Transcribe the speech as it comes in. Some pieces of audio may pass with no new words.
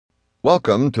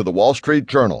Welcome to the Wall Street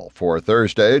Journal for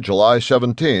Thursday, July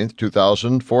 17,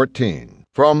 2014.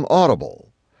 From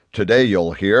Audible. Today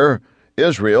you'll hear,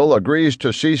 Israel agrees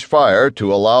to cease fire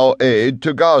to allow aid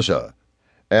to Gaza.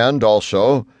 And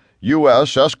also,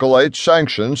 U.S. escalates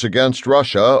sanctions against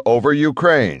Russia over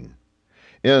Ukraine.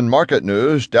 In market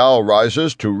news, Dow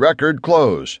rises to record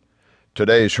close.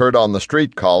 Today's Heard on the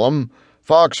Street column,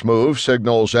 Fox move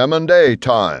signals M&A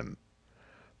time.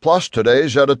 Plus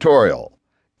today's editorial.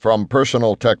 From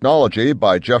Personal Technology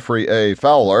by Jeffrey A.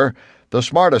 Fowler, The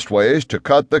Smartest Ways to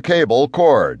Cut the Cable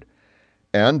Cord.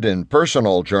 And in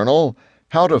Personal Journal,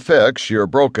 How to Fix Your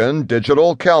Broken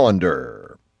Digital Calendar.